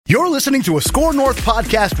You're listening to a Score North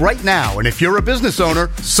podcast right now, and if you're a business owner,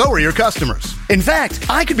 so are your customers. In fact,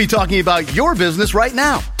 I could be talking about your business right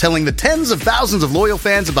now, telling the tens of thousands of loyal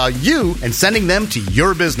fans about you and sending them to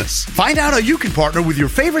your business. Find out how you can partner with your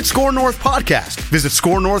favorite Score North podcast. Visit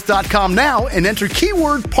scorenorth.com now and enter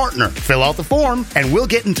keyword partner. Fill out the form, and we'll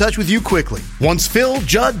get in touch with you quickly. Once Phil,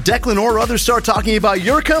 Judd, Declan, or others start talking about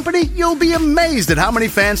your company, you'll be amazed at how many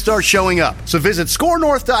fans start showing up. So visit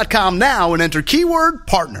scorenorth.com now and enter keyword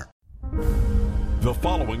partner. The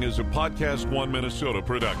following is a Podcast One Minnesota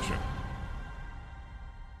production.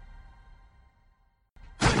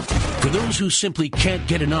 For those who simply can't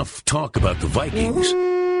get enough talk about the Vikings,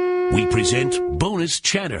 we present Bonus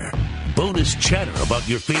Chatter. Bonus chatter about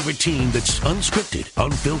your favorite team that's unscripted,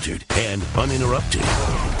 unfiltered, and uninterrupted.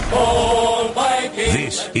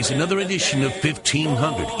 This is another edition of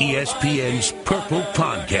 1500 ESPN's Purple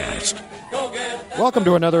Podcast. Welcome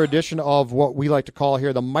to another edition of what we like to call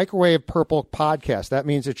here the Microwave Purple Podcast. That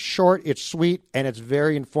means it's short, it's sweet, and it's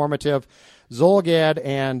very informative. Zulgad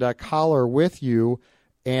and Collar with you.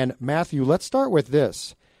 And Matthew, let's start with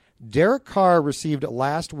this. Derek Carr received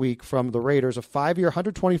last week from the Raiders a 5-year,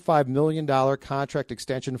 $125 million contract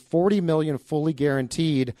extension, $40 million fully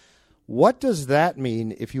guaranteed. What does that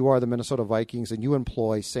mean if you are the Minnesota Vikings and you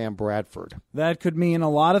employ Sam Bradford? That could mean a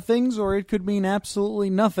lot of things, or it could mean absolutely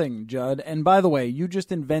nothing, Judd. And by the way, you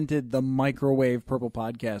just invented the Microwave Purple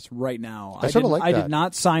Podcast right now. I sort of like that. I did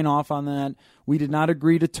not sign off on that. We did not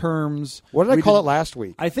agree to terms. What did I call it last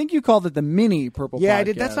week? I think you called it the Mini Purple Podcast. Yeah, I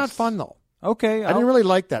did. That's not fun, though. Okay. I didn't really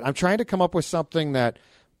like that. I'm trying to come up with something that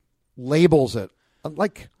labels it.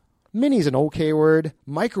 Like, Mini's an okay word.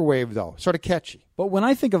 Microwave, though, sort of catchy. But when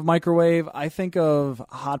I think of microwave, I think of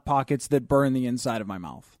Hot Pockets that burn the inside of my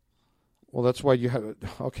mouth. Well, that's why you have...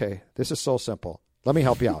 Okay, this is so simple. Let me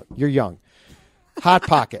help you out. You're young. Hot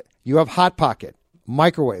Pocket. You have Hot Pocket.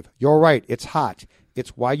 Microwave. You're right. It's hot.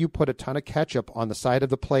 It's why you put a ton of ketchup on the side of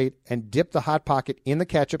the plate and dip the Hot Pocket in the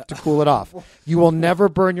ketchup to cool it off. You will never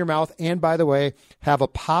burn your mouth. And, by the way, have a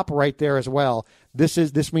pop right there as well.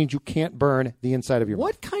 This means you can't burn the inside of your mouth.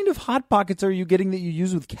 What kind of Hot Pockets are you getting that you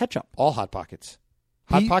use with ketchup? All Hot Pockets.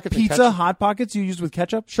 Hot Pockets and pizza ketchup. Hot Pockets you use with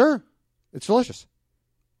ketchup? Sure. It's delicious.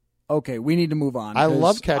 Okay, we need to move on. I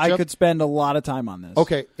love ketchup. I could spend a lot of time on this.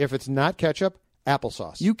 Okay, if it's not ketchup,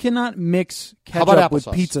 applesauce. You cannot mix How about ketchup with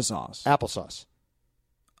applesauce? pizza sauce. Applesauce.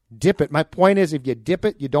 Dip it. My point is, if you dip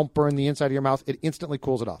it, you don't burn the inside of your mouth. It instantly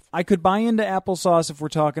cools it off. I could buy into applesauce if we're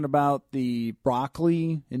talking about the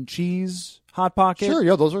broccoli and cheese Hot Pocket. Sure,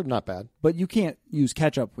 yeah, those are not bad. But you can't use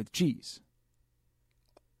ketchup with cheese.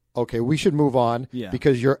 Okay, we should move on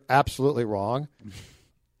because you're absolutely wrong.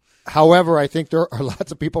 However, I think there are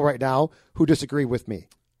lots of people right now who disagree with me.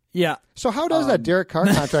 Yeah. So how does that Derek Carr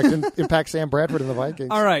contract impact Sam Bradford and the Vikings?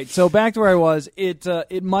 All right, so back to where I was.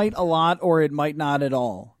 It might a lot or it might not at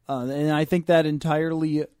all. And I think that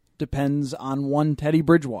entirely depends on one Teddy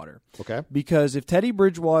Bridgewater. Okay. Because if Teddy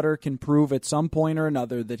Bridgewater can prove at some point or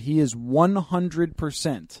another that he is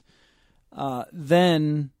 100%,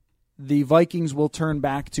 then the Vikings will turn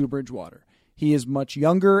back to Bridgewater. He is much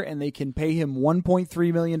younger, and they can pay him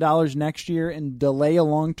 $1.3 million next year and delay a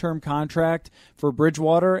long-term contract for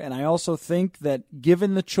Bridgewater. And I also think that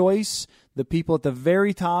given the choice, the people at the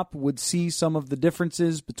very top would see some of the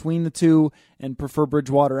differences between the two and prefer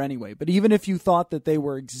Bridgewater anyway. But even if you thought that they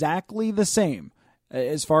were exactly the same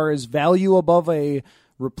as far as value above a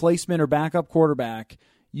replacement or backup quarterback,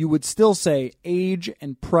 you would still say age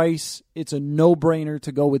and price, it's a no-brainer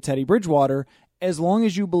to go with Teddy Bridgewater, as long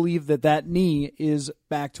as you believe that that knee is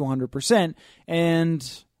back to 100%.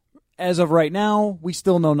 And as of right now, we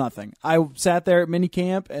still know nothing. I sat there at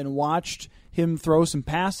minicamp and watched him throw some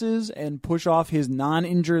passes and push off his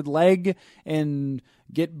non-injured leg and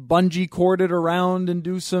get bungee corded around and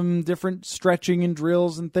do some different stretching and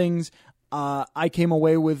drills and things. I came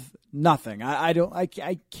away with nothing.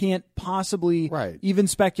 I can't possibly even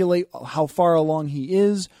speculate how far along he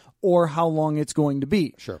is or how long it's going to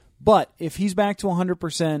be. Sure. But if he's back to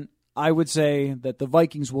 100%, I would say that the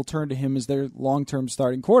Vikings will turn to him as their long-term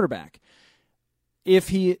starting quarterback. If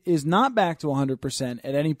he is not back to 100%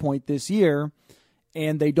 at any point this year,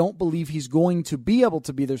 and they don't believe he's going to be able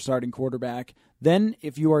to be their starting quarterback, then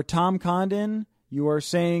if you are Tom Condon, you are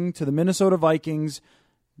saying to the Minnesota Vikings,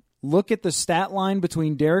 look at the stat line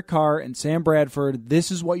between Derek Carr and Sam Bradford.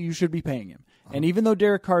 This is what you should be paying him. And even though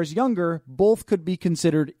Derek Carr is younger, both could be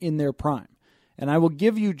considered in their prime. And I will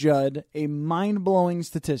give you, Judd, a mind-blowing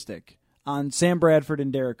statistic on Sam Bradford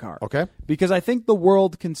and Derek Carr. Okay. Because I think the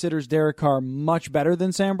world considers Derek Carr much better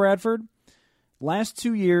than Sam Bradford. Last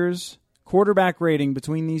 2 years, quarterback rating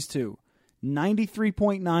between these two,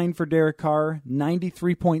 93.9 for Derek Carr,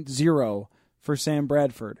 93.0 for Sam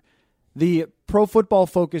Bradford. The Pro Football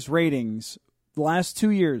Focus ratings, the last 2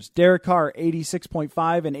 years, Derek Carr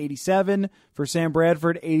 86.5 and 87, for Sam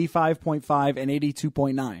Bradford 85.5 and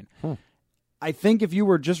 82.9. I think if you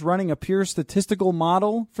were just running a pure statistical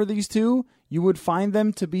model for these two, you would find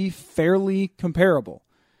them to be fairly comparable.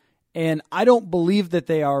 And I don't believe that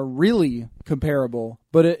they are really comparable.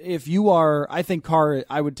 But if you are, I think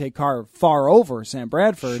I would take Carr far over Sam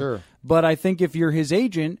Bradford. Sure. But I think if you're his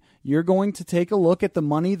agent, you're going to take a look at the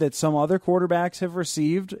money that some other quarterbacks have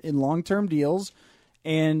received in long-term deals,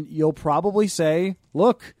 and you'll probably say,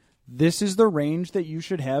 look, this is the range that you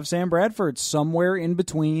should have Sam Bradford, somewhere in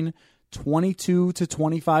between $22 to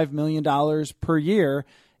 $25 million per year.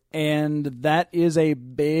 And that is a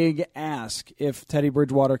big ask if Teddy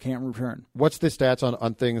Bridgewater can't return. What's the stats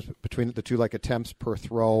on things between the two, like attempts per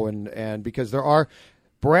throw? And because there are,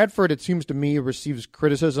 Bradford, it seems to me, receives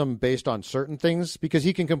criticism based on certain things because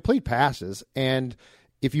he can complete passes. And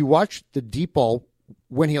if you watch the deep ball,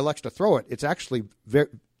 when he elects to throw it, it's actually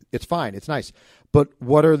it's fine. It's nice. But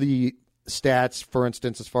what are the stats, for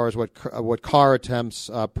instance, as far as what Carr attempts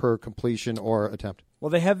per completion or attempt? Well,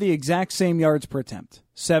 they have the exact same yards per attempt,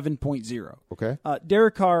 7.0. Okay.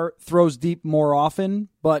 Derek Carr throws deep more often,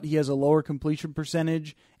 but he has a lower completion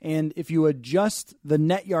percentage. And if you adjust the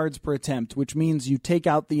net yards per attempt, which means you take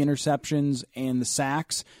out the interceptions and the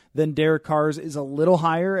sacks, then Derek Carr's is a little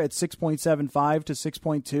higher at 6.75 to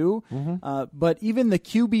 6.2. But even the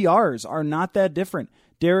QBRs are not that different.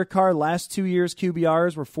 Derek Carr, last 2 years,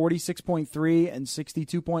 QBRs were 46.3 and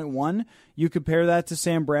 62.1. You compare that to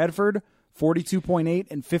Sam Bradford, 42.8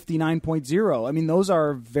 and 59.0. I mean, those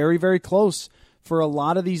are very, very close for a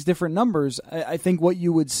lot of these different numbers. I think what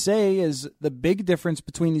you would say is the big difference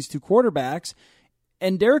between these two quarterbacks,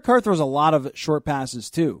 and Derek Carr throws a lot of short passes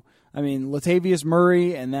too. I mean, Latavius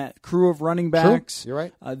Murray and that crew of running backs, True. You're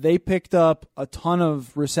right. They picked up a ton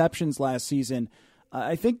of receptions last season.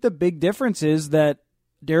 I think the big difference is that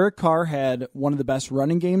Derek Carr had one of the best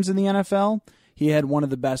running games in the NFL. He had one of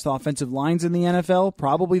the best offensive lines in the NFL,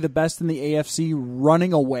 probably the best in the AFC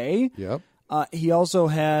running away. Yep. He also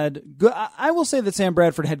had good. I will say that Sam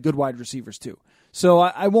Bradford had good wide receivers too. So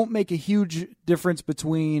I won't make a huge difference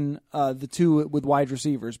between the two with wide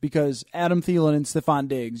receivers because Adam Thielen and Stephon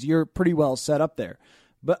Diggs, you're pretty well set up there.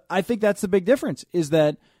 But I think that's the big difference is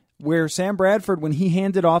that where Sam Bradford, when he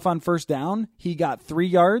handed off on first down, he got 3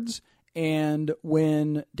 yards. And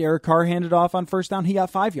when Derek Carr handed off on first down, he got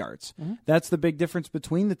 5 yards. That's the big difference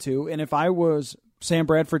between the two. And if I was Sam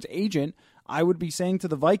Bradford's agent, I would be saying to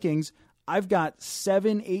the Vikings, I've got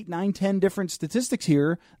 7, 8, 9, 10 different statistics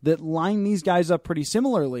here that line these guys up pretty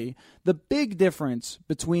similarly. The big difference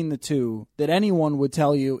between the two that anyone would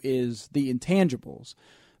tell you is the intangibles.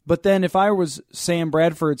 But then if I was Sam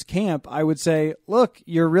Bradford's camp, I would say, look,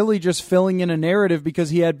 you're really just filling in a narrative because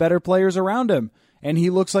he had better players around him. And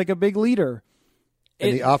he looks like a big leader.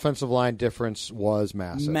 And the offensive line difference was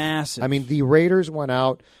massive. Massive. I mean, the Raiders went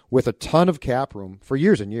out with a ton of cap room for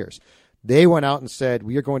years and years. They went out and said,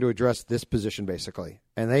 we are going to address this position, basically.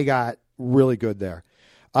 And they got really good there.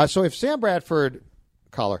 So if Sam Bradford,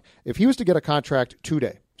 Collar, if he was to get a contract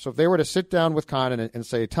today, so if they were to sit down with Con and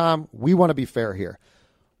say, Tom, we want to be fair here,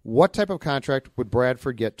 what type of contract would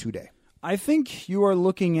Bradford get today? I think you are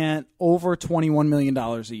looking at over $21 million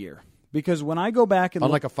a year. Because when I go back and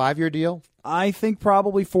on like a 5-year deal, I think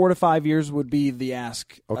probably 4 to 5 years would be the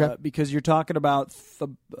ask. Okay. Because you're talking about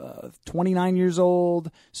 29 years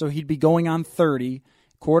old, so he'd be going on 30.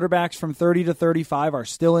 Quarterbacks from 30 to 35 are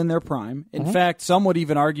still in their prime. In fact, some would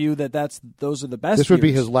even argue that those are the best. This would be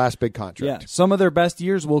years. his last big contract. Yeah, some of their best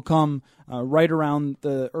years will come right around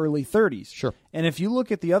the early 30s. Sure. And if you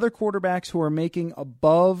look at the other quarterbacks who are making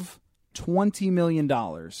above $20 million.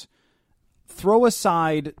 Throw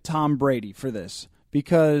aside Tom Brady for this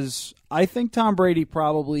because I think Tom Brady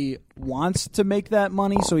probably wants to make that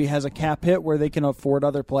money so he has a cap hit where they can afford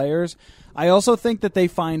other players. I also think that they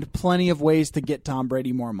find plenty of ways to get Tom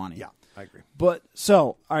Brady more money. Yeah, I agree. But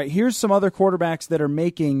all right, here's some other quarterbacks that are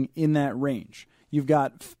making in that range. You've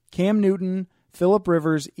got Cam Newton, Phillip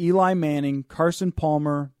Rivers, Eli Manning, Carson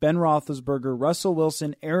Palmer, Ben Roethlisberger, Russell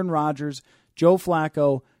Wilson, Aaron Rodgers, Joe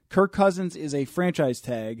Flacco. Kirk Cousins is a franchise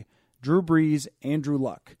tag. Drew Brees, Andrew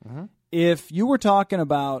Luck. If you were talking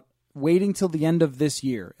about waiting till the end of this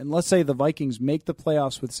year, and let's say the Vikings make the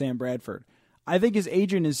playoffs with Sam Bradford, I think his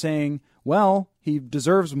agent is saying, well, he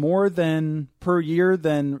deserves more than per year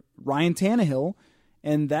than Ryan Tannehill,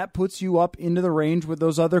 and that puts you up into the range with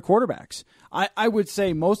those other quarterbacks. I would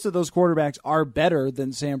say most of those quarterbacks are better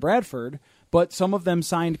than Sam Bradford, but some of them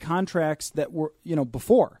signed contracts that were,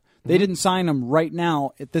 before. They didn't sign him right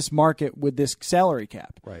now at this market with this salary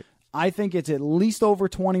cap. Right. I think it's at least over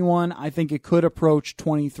 21. I think it could approach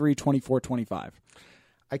 23, 24, 25.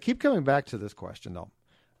 I keep coming back to this question, though.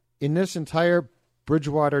 In this entire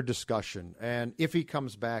Bridgewater discussion, and if he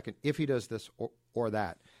comes back and if he does this or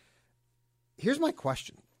that, here's my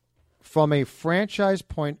question. From a franchise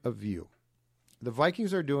point of view, the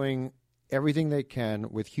Vikings are doing everything they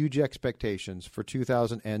can with huge expectations for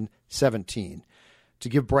 2017 to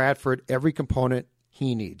give Bradford every component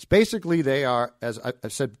he needs. Basically, they are, as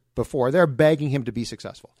I've said before, they're begging him to be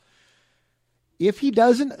successful. If he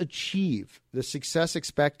doesn't achieve the success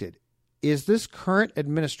expected, is this current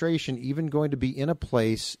administration even going to be in a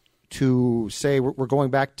place to say we're going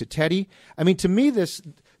back to Teddy? I mean, to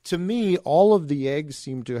me, all of the eggs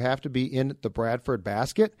seem to have to be in the Bradford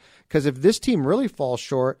basket, because if this team really falls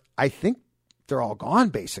short, I think they're all gone,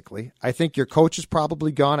 basically. I think your coach is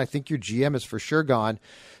probably gone. I think your GM is for sure gone.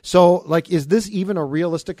 So, is this even a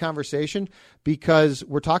realistic conversation? Because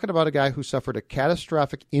we're talking about a guy who suffered a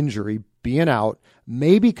catastrophic injury, being out,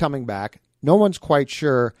 maybe coming back. No one's quite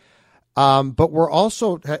sure. But we're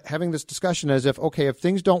also having this discussion as if, okay, if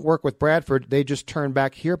things don't work with Bradford, they just turn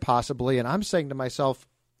back here possibly. And I'm saying to myself,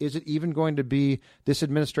 is it even going to be this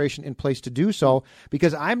administration in place to do so?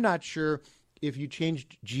 Because I'm not sure if you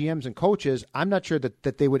changed GMs and coaches, I'm not sure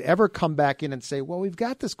that they would ever come back in and say, well, we've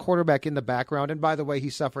got this quarterback in the background, and by the way,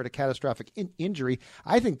 he suffered a catastrophic injury.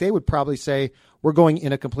 I think they would probably say, we're going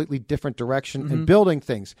in a completely different direction and building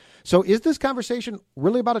things. So is this conversation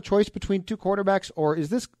really about a choice between two quarterbacks, or is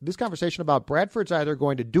this conversation about Bradford's either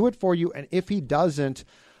going to do it for you, and if he doesn't,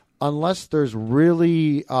 unless there's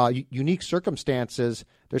really unique circumstances,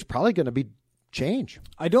 there's probably going to be change?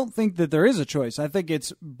 I don't think that there is a choice. I think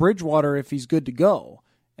it's Bridgewater if he's good to go,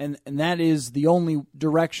 and that is the only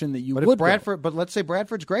direction that you would go. But let's say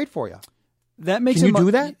Bradford's great for you. That makes can you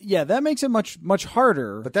do that? Yeah, that makes it much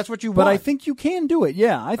harder. But that's what you want. But I think you can do it.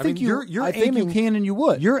 Yeah, I think you're I think aiming, you can, and you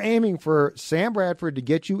would. You're aiming for Sam Bradford to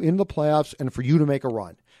get you in the playoffs and for you to make a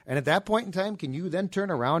run. And at that point in time, can you then turn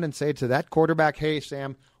around and say to that quarterback, "Hey,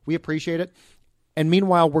 Sam, we appreciate it." And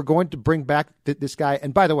meanwhile, we're going to bring back this guy.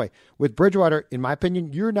 And by the way, with Bridgewater, in my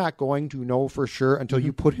opinion, you're not going to know for sure until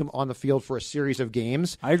you put him on the field for a series of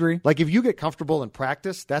games. I agree. If you get comfortable in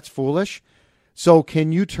practice, that's foolish. So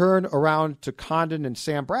can you turn around to Condon and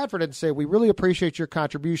Sam Bradford and say, we really appreciate your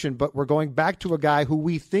contribution, but we're going back to a guy who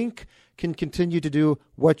we think can continue to do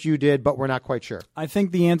what you did, but we're not quite sure? I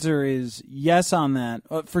think the answer is yes on that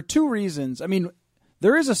for two reasons. I mean,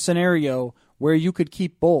 there is a scenario where you could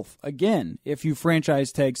keep both, again, if you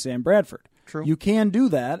franchise tag Sam Bradford. True. You can do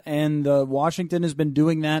that, and Washington has been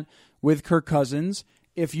doing that with Kirk Cousins.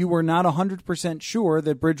 If you were not 100% sure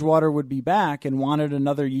that Bridgewater would be back and wanted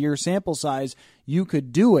another year sample size, you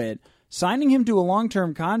could do it. Signing him to a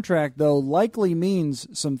long-term contract, though, likely means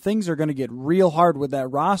some things are going to get real hard with that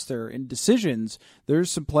roster and decisions.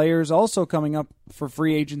 There's some players also coming up for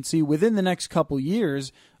free agency within the next couple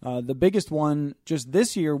years. The biggest one just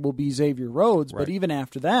this year will be Xavier Rhodes, but even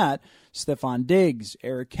after that, Stephon Diggs,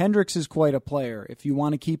 Eric Kendricks is quite a player. If you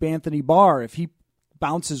want to keep Anthony Barr, if he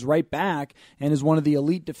bounces right back and is one of the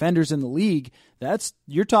elite defenders in the league,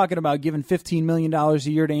 you're talking about giving $15 million a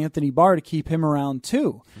year to Anthony Barr to keep him around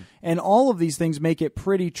too. And all of these things make it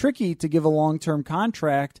pretty tricky to give a long-term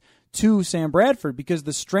contract to Sam Bradford, because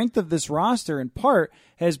the strength of this roster in part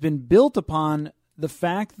has been built upon the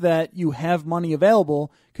fact that you have money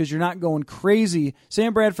available because you're not going crazy.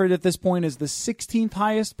 Sam Bradford at this point is the 16th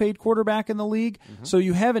highest paid quarterback in the league, so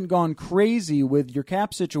you haven't gone crazy with your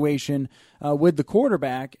cap situation with the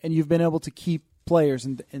quarterback, and you've been able to keep players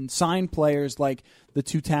and sign players like the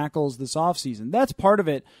two tackles this offseason. That's part of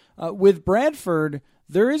it. With Bradford,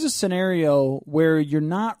 there is a scenario where you're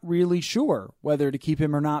not really sure whether to keep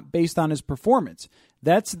him or not based on his performance.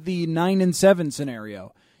 That's the 9-7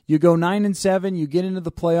 scenario. You go 9-7, you get into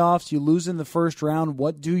the playoffs, you lose in the first round.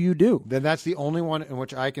 What do you do? Then that's the only one in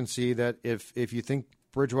which I can see that if you think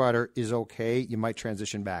Bridgewater is okay, you might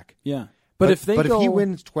transition back. Yeah. But if he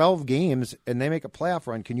wins 12 games and they make a playoff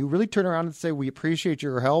run, can you really turn around and say, we appreciate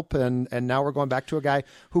your help, and now we're going back to a guy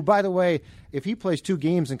who, by the way, if he plays 2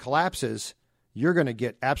 games and collapses, you're going to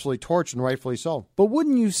get absolutely torched, and rightfully so. But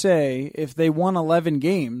wouldn't you say if they won 11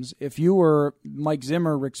 games, if you were Mike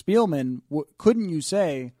Zimmer, Rick Spielman, couldn't you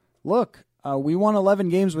say, look, we won 11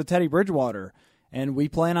 games with Teddy Bridgewater, and we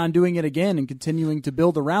plan on doing it again and continuing to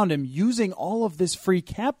build around him using all of this free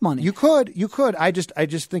cap money? You could. I just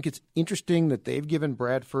think it's interesting that they've given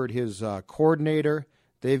Bradford his coordinator.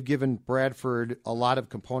 They've given Bradford a lot of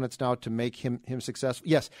components now to make him successful.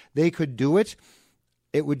 Yes, they could do it.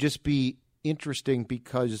 It would just be interesting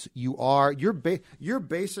because you're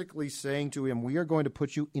basically saying to him, we are going to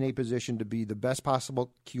put you in a position to be the best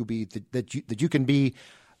possible QB that you can be,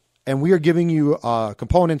 and we are giving you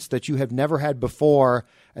components that you have never had before,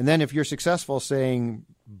 and then if you're successful, saying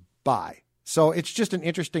bye. So it's just an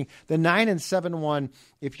interesting, the 9-7 one.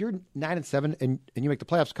 If you're 9-7 and you make the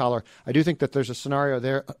playoffs, Collar, I do think that there's a scenario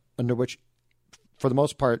there under which, for the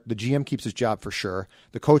most part, the GM keeps his job for sure.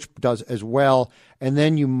 The coach does as well. And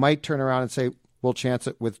then you might turn around and say, we'll chance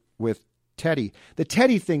it with Teddy. The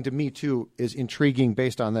Teddy thing to me, too, is intriguing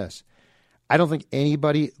based on this. I don't think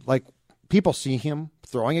anybody, like, people see him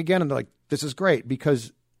throwing again and they're like, this is great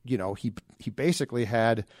because, he basically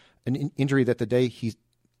had an injury that the day he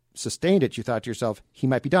sustained it, you thought to yourself, he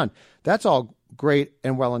might be done. That's all great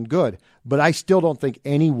and well and good. But I still don't think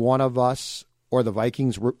any one of us or the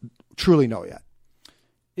Vikings truly know yet.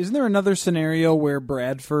 Isn't there another scenario where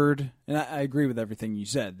Bradford, and I agree with everything you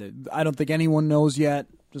said, I don't think anyone knows yet,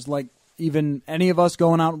 just like even any of us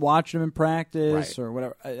going out and watching him in practice or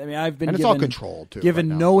whatever. I mean, I've been and it's all controlled too,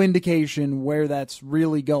 given no indication where that's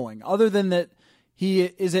really going, other than that he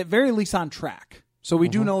is at very least on track. So we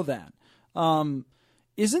do know that.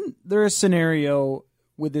 Isn't there a scenario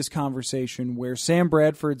with this conversation where Sam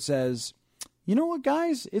Bradford says, you know what,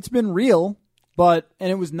 guys, it's been real. And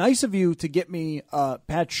it was nice of you to get me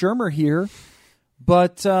Pat Shurmur here,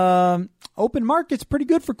 but open market's pretty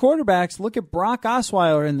good for quarterbacks. Look at Brock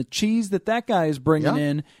Osweiler and the cheese that guy is bringing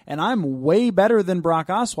in, and I'm way better than Brock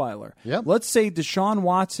Osweiler. Yep. Let's say Deshaun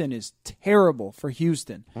Watson is terrible for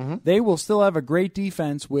Houston. They will still have a great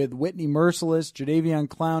defense with Whitney Merciless, Jadeveon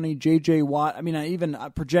Clowney, J.J. Watt. I mean, even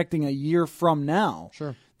projecting a year from now.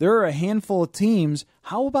 Sure. There are a handful of teams.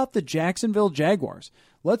 How about the Jacksonville Jaguars?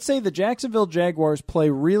 Let's say the Jacksonville Jaguars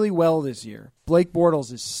play really well this year. Blake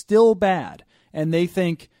Bortles is still bad, and they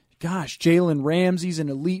think, gosh, Jalen Ramsey's an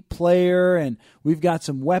elite player, and we've got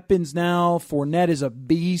some weapons now. Fournette is a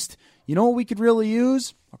beast. You know what we could really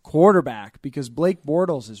use? A quarterback, because Blake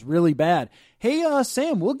Bortles is really bad. Hey,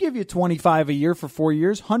 Sam, we'll give you $25 a year for 4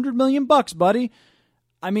 years, $100 million, buddy.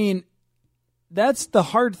 I mean, that's the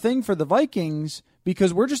hard thing for the Vikings,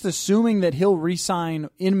 because we're just assuming that he'll re-sign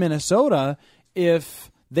in Minnesota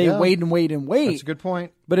if they wait. That's a good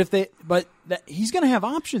point. But he's going to have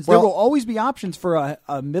options. There will always be options for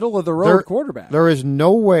a middle of the road quarterback. There is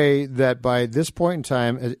no way that by this point in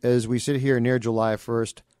time, as we sit here near July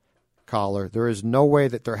 1st, Collar, there is no way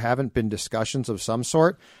that there haven't been discussions of some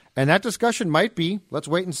sort. And that discussion might be, let's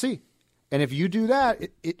wait and see. And if you do that,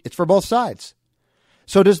 it's for both sides.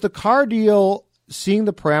 So does the Carr deal, seeing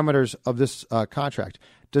the parameters of this contract,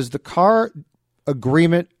 does the Carr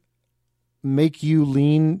agreement make you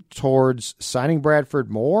lean towards signing Bradford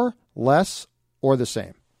more, less, or the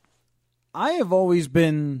same? I have always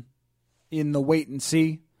been in the wait and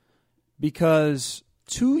see, because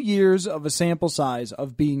 2 years of a sample size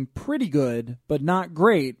of being pretty good but not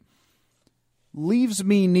great leaves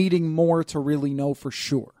me needing more to really know for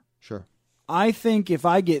sure. Sure. I think if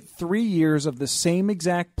I get 3 years of the same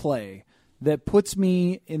exact play that puts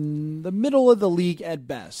me in the middle of the league at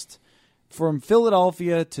best, from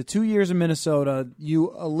Philadelphia to 2 years in Minnesota,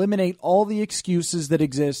 you eliminate all the excuses that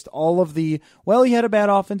exist, all of the, well, he had a bad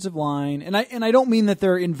offensive line. And I don't mean that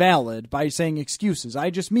they're invalid by saying excuses.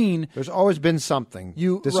 I just mean there's always been something.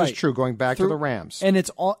 This is true, going back to the Rams. And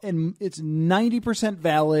it's 90%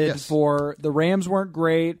 valid for the Rams weren't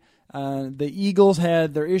great. The Eagles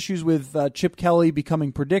had their issues with Chip Kelly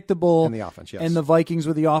becoming predictable. And the offense, yes. And the Vikings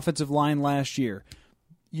with the offensive line last year.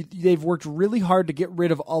 They've worked really hard to get rid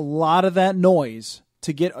of a lot of that noise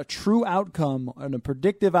to get a true outcome and a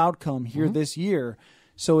predictive outcome here this year.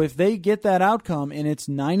 So if they get that outcome and it's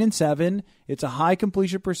 9-7, it's a high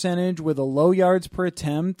completion percentage with a low yards per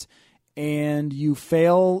attempt, and you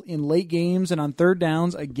fail in late games and on third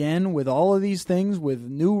downs, again, with all of these things, with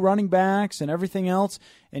new running backs and everything else,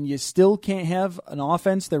 and you still can't have an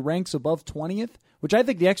offense that ranks above 20th, which I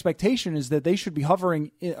think the expectation is that they should be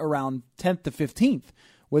hovering around 10th to 15th.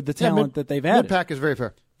 With the talent that they've added. Mid-pack is very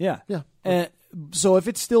fair. Yeah. So if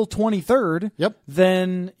it's still 23rd,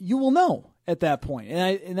 then you will know at that point.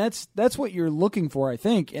 And that's what you're looking for, I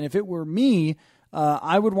think. And if it were me,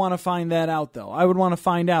 I would want to find that out, though. I would want to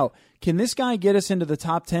find out, can this guy get us into the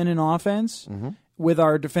top 10 in offense with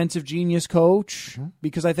our defensive genius coach?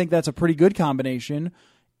 Because I think that's a pretty good combination.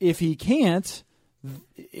 If he can't,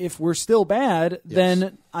 if we're still bad,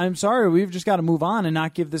 then I'm sorry, we've just got to move on and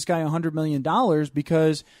not give this guy $100 million,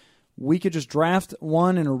 because we could just draft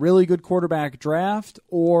one in a really good quarterback draft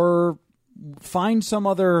or find some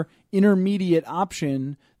other intermediate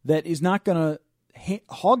option that is not going to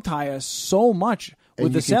hog tie us so much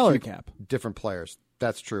with the salary cap. Different players.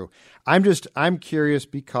 That's true. I'm curious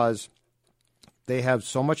because they have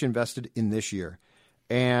so much invested in this year,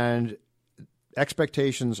 and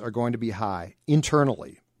expectations are going to be high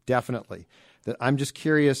internally, definitely. That I'm just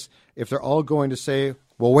curious if they're all going to say,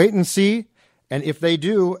 "Well, wait and see." And if they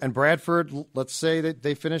do, and Bradford, let's say that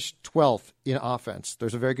they finish 12th in offense,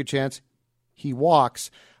 there's a very good chance he walks.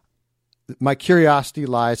 My curiosity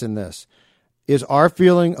lies in this. Is our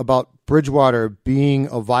feeling about Bridgewater being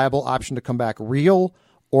a viable option to come back real,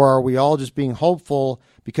 or are we all just being hopeful?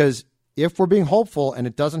 Because if we're being hopeful and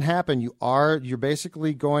it doesn't happen, you're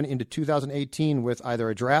basically going into 2018 with either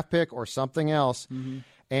a draft pick or something else. Mm-hmm.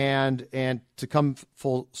 And to come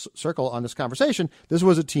full circle on this conversation, this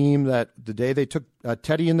was a team that the day they took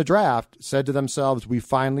Teddy in the draft said to themselves, we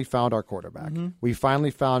finally found our quarterback. Mm-hmm. We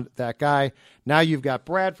finally found that guy. Now you've got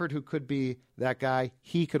Bradford, who could be that guy.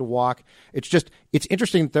 He could walk. It's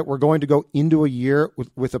interesting that we're going to go into a year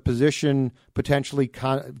with a position potentially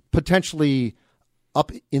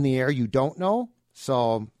up in the air you don't know.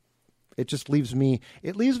 So it just leaves me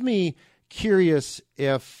curious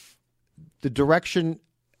if the direction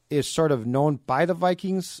is sort of known by the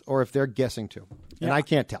Vikings or if they're guessing to. And I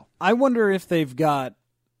can't tell. I wonder if they've got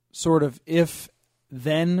sort of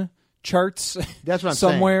if-then charts. That's what I'm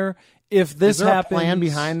somewhere. Saying. If this happens. Is there happens, a plan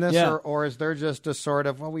behind this, yeah. or is there just a sort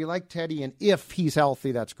of, well, we like Teddy, and if he's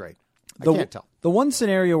healthy, that's great. I can't tell. The one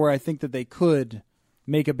scenario where I think that they could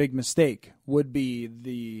make a big mistake would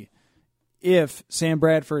be if Sam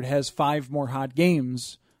Bradford has 5 more hot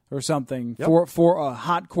games or something for a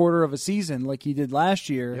hot quarter of a season like he did last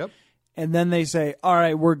year. Yep. And then they say, all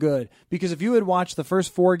right, we're good. Because if you had watched the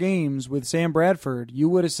first 4 games with Sam Bradford, you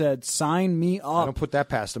would have said, sign me up. I don't put that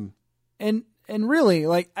past him. And really,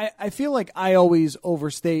 like I feel like I always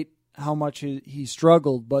overstate how much he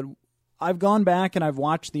struggled, but I've gone back and I've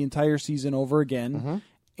watched the entire season over again,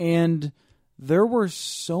 and there were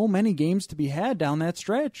so many games to be had down that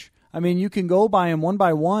stretch. I mean, you can go by them one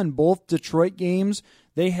by one. Both Detroit games,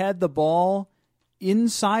 they had the ball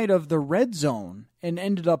inside of the red zone and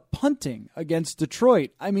ended up punting against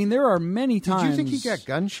Detroit. I mean, there are many times. Did you think he got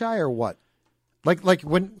gun shy or what? Like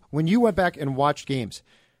when you went back and watched games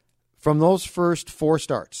from those first 4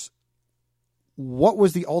 starts, what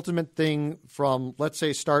was the ultimate thing from, let's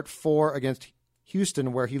say, start 4 against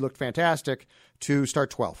Houston, where he looked fantastic, to start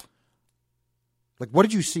 12? Like, what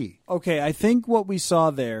did you see? Okay, I think what we saw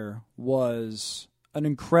there was an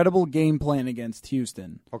incredible game plan against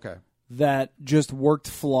Houston. Okay. That just worked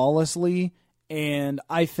flawlessly, and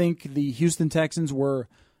I think the Houston Texans were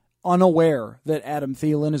unaware that Adam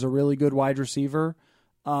Thielen is a really good wide receiver.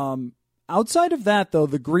 Outside of that, though,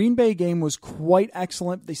 the Green Bay game was quite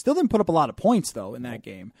excellent. They still didn't put up a lot of points, though, in that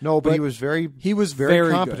game. No, but he was very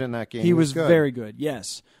very competent good in that game. He was good. very good,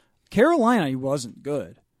 yes. Carolina, he wasn't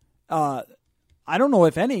good. I don't know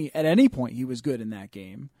if at any point he was good in that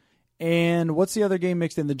game. And what's the other game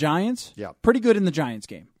mixed in? The Giants? Yeah. Pretty good in the Giants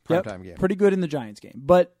game. Primetime game. Pretty good in the Giants game.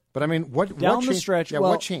 But I mean, what down the changed? stretch, Yeah,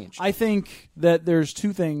 well, what changed? I think that there's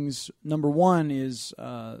 2 things. Number one is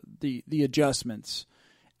the adjustments.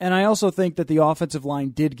 And I also think that the offensive line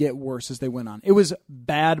did get worse as they went on. It was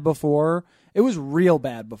bad before. It was real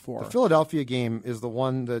bad before. The Philadelphia game is the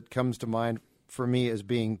one that comes to mind for me as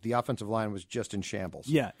being the offensive line was just in shambles.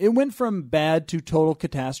 Yeah, it went from bad to total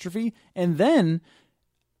catastrophe. And then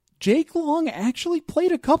Jake Long actually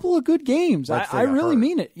played a couple of good games. I really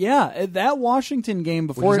mean it. Yeah, that Washington game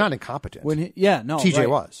before. Well, he's not incompetent. TJ right.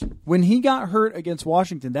 was. When he got hurt against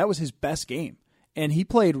Washington, that was his best game. And he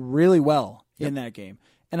played really well in that game.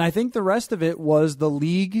 And I think the rest of it was the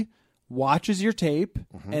league watches your tape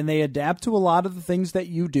and they adapt to a lot of the things that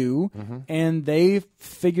you do. And they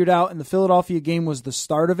figured out, and the Philadelphia game was the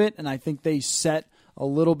start of it. And I think they set a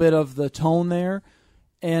little bit of the tone there.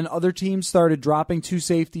 And other teams started dropping 2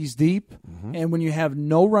 safeties deep. And when you have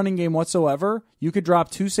no running game whatsoever, you could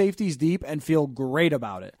drop 2 safeties deep and feel great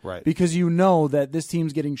about it. Right. Because you know that this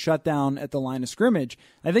team's getting shut down at the line of scrimmage.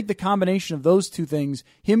 I think the combination of those 2 things,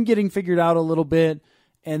 him getting figured out a little bit,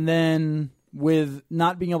 and then with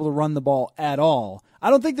not being able to run the ball at all,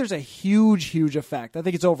 I don't think there's a huge effect. I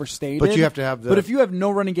think it's overstated. But you have to have But if you have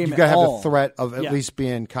no running game at all, you've got to have the threat of at Yeah. least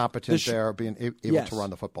being competent there, being able to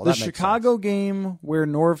run the football. The That makes Chicago sense. game where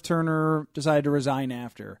Norv Turner decided to resign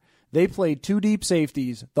after, they played 2 deep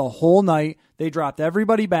safeties the whole night. They dropped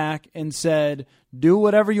everybody back and said, do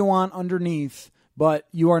whatever you want underneath, but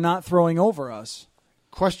you are not throwing over us.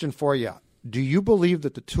 Question for you. Do you believe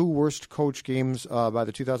that the 2 worst coach games by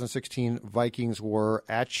the 2016 Vikings were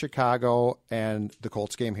at Chicago and the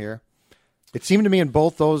Colts game here? It seemed to me in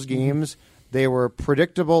both those games, They were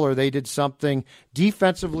predictable, or they did something.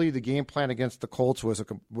 Defensively, the game plan against the Colts was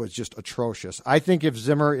just atrocious. I think if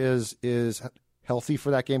Zimmer is healthy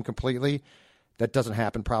for that game completely, that doesn't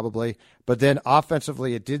happen probably. But then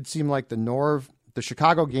offensively, it did seem like the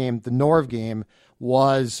Chicago game, the Norv game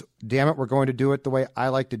was, damn it, we're going to do it the way I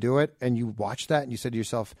like to do it. And you watch that and you said to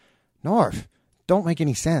yourself, Norv, don't make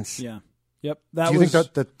any sense. Yeah. Yep. Do you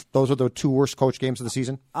think that those are the two worst coach games of the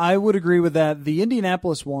season? I would agree with that. The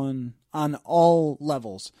Indianapolis one on all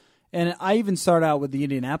levels. And I even start out with the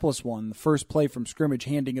Indianapolis one, the first play from scrimmage,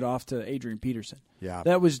 handing it off to Adrian Peterson. Yeah.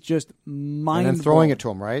 That was just mind-blowing. And then throwing it to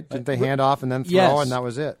him, right? Didn't they hand off and then throw, yes. and that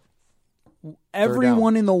was it?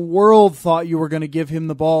 Everyone in the world thought you were going to give him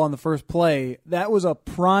the ball on the first play. That was a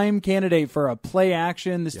prime candidate for a play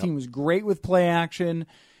action. This team was great with play action.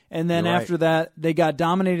 And then after that, they got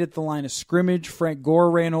dominated at the line of scrimmage. Frank Gore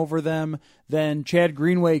ran over them. Then Chad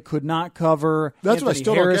Greenway could not cover. That's Anthony what I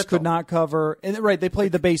still Harris don't get, could not cover. And they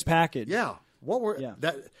played the base package. Yeah. Yeah.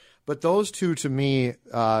 But those two to me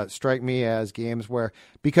strike me as games where,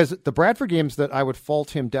 because the Bradford games that I would fault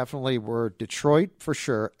him definitely were Detroit for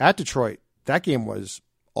sure. At Detroit, that game was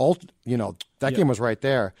game was right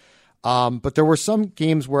there. But there were some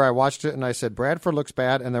games where I watched it and I said, Bradford looks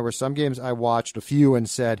bad. And there were some games I watched a few and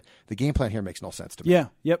said, the game plan here makes no sense to me. Yeah.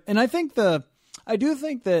 Yep. And I do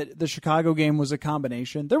think that the Chicago game was a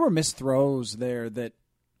combination. There were missed throws there that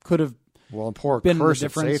could have and poor been Curse the at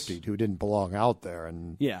difference. safety who didn't belong out there.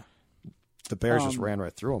 And the Bears just ran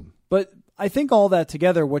right through him. But I think all that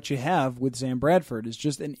together, what you have with Sam Bradford is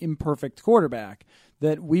just an imperfect quarterback.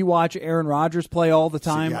 That we watch Aaron Rodgers play all the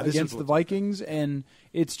time against the Vikings, and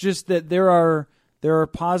it's just that there are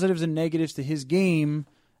positives and negatives to his game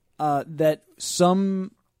that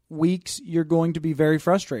some weeks you're going to be very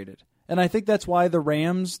frustrated. And I think that's why the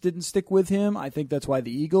Rams didn't stick with him. I think that's why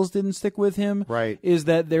the Eagles didn't stick with him. Right. Is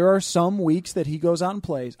that there are some weeks that he goes out and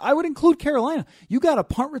plays. I would include Carolina. You got a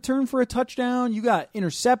punt return for a touchdown. You got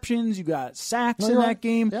interceptions. You got sacks in that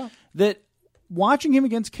game. Yeah. That watching him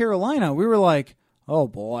against Carolina, we were like, oh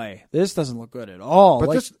boy, this doesn't look good at all.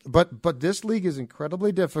 But this league is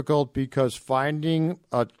incredibly difficult because finding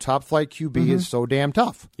a top flight QB is so damn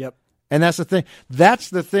tough. Yep. And that's the thing. That's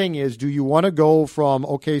the thing is, do you want to go from,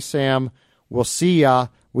 okay, Sam, we'll see ya.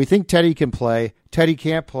 We think Teddy can play. Teddy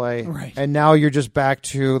can't play. Right. And now you're just back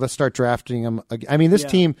to, let's start drafting him. I mean, this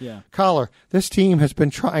team, Collar, this team has been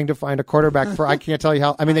trying to find a quarterback for, I can't tell you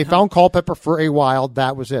how. I mean, they found Culpepper for a while.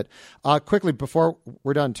 That was it. Quickly, before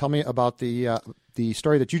we're done, tell me about the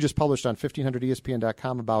story that you just published on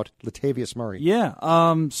 1500ESPN.com about Latavius Murray. Yeah.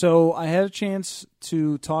 So I had a chance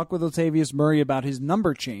to talk with Latavius Murray about his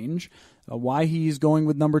number change, why he's going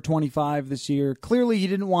with number 25 this year. Clearly, he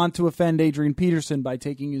didn't want to offend Adrian Peterson by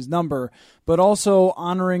taking his number, but also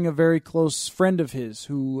honoring a very close friend of his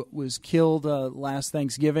who was killed last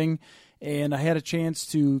Thanksgiving. And I had a chance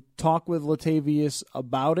to talk with Latavius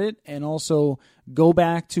about it and also go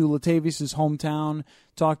back to Latavius' hometown,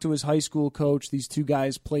 talk to his high school coach. These two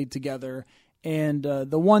guys played together. And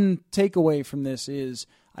the one takeaway from this is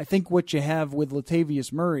I think what you have with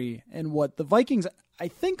Latavius Murray and what the Vikings, I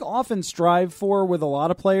think, often strive for with a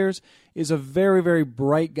lot of players is a very, very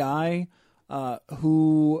bright guy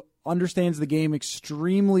who understands the game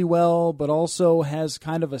extremely well, but also has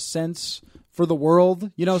kind of a sense for the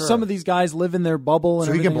world. You know, some of these guys live in their bubble. And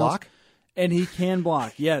so he can block? And he can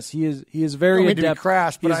block. Yes, he is very adept. To be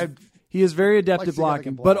crass, but he is very adept at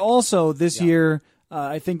blocking. But also this year,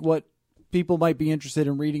 I think what people might be interested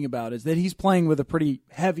in reading about is that he's playing with a pretty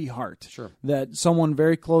heavy heart. Sure. That someone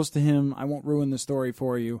very close to him, I won't ruin the story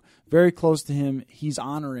for you, very close to him, he's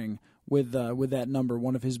honoring with that number,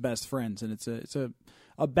 one of his best friends. And it's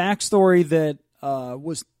a backstory that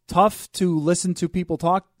was tough to listen to people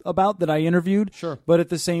talk about that I interviewed. Sure. But at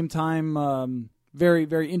the same time, very,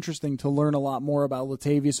 very interesting to learn a lot more about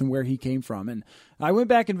Latavius and where he came from. And I went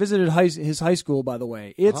back and visited his high school, by the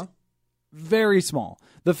way. It's very small.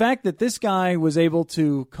 The fact that this guy was able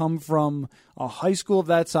to come from a high school of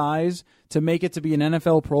that size to make it to be an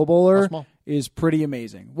NFL Pro Bowler is pretty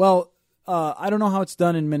amazing. Well, I don't know how it's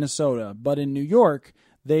done in Minnesota, but in New York,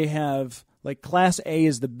 they have, like, Class A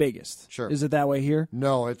is the biggest. Sure. Is it that way here?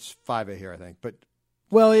 No, it's 5A here, I think. But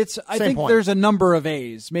well, I think point. there's a number of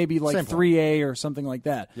A's, maybe like 3A or something like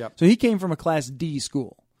that. Yep. So he came from a Class D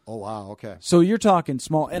school. Oh, wow, okay. So you're talking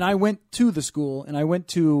small. And I went to the school, and I went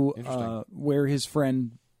to where his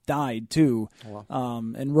friend died, too,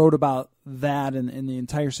 and wrote about that and the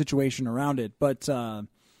entire situation around it. But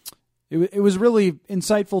it was really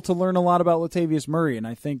insightful to learn a lot about Latavius Murray, and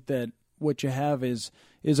I think that what you have is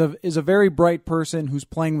a very bright person who's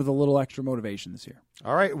playing with a little extra motivation this year.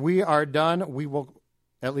 All right, we are done. We will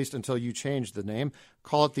at least until you change the name.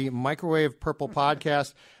 Call it the Microwave Purple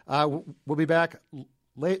Podcast. We'll be back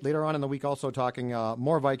later on in the week also talking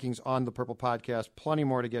more Vikings on the Purple Podcast. Plenty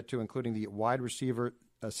more to get to, including the wide receiver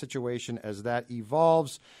situation as that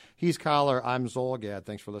evolves. He's Collar. I'm Zolgad.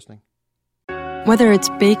 Thanks for listening. Whether it's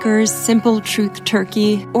Baker's Simple Truth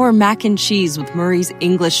Turkey or mac and cheese with Murray's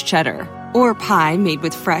English Cheddar or pie made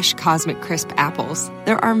with fresh Cosmic Crisp apples,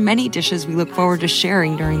 there are many dishes we look forward to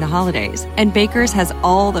sharing during the holidays. And Baker's has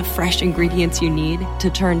all the fresh ingredients you need to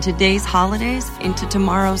turn today's holidays into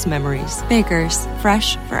tomorrow's memories. Baker's,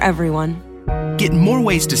 fresh for everyone. Get more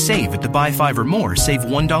ways to save at the Buy 5 or More Save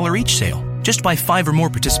 $1 each sale. Just buy 5 or more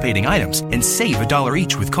participating items and save $1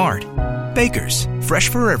 each with card. Baker's, fresh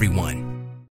for everyone.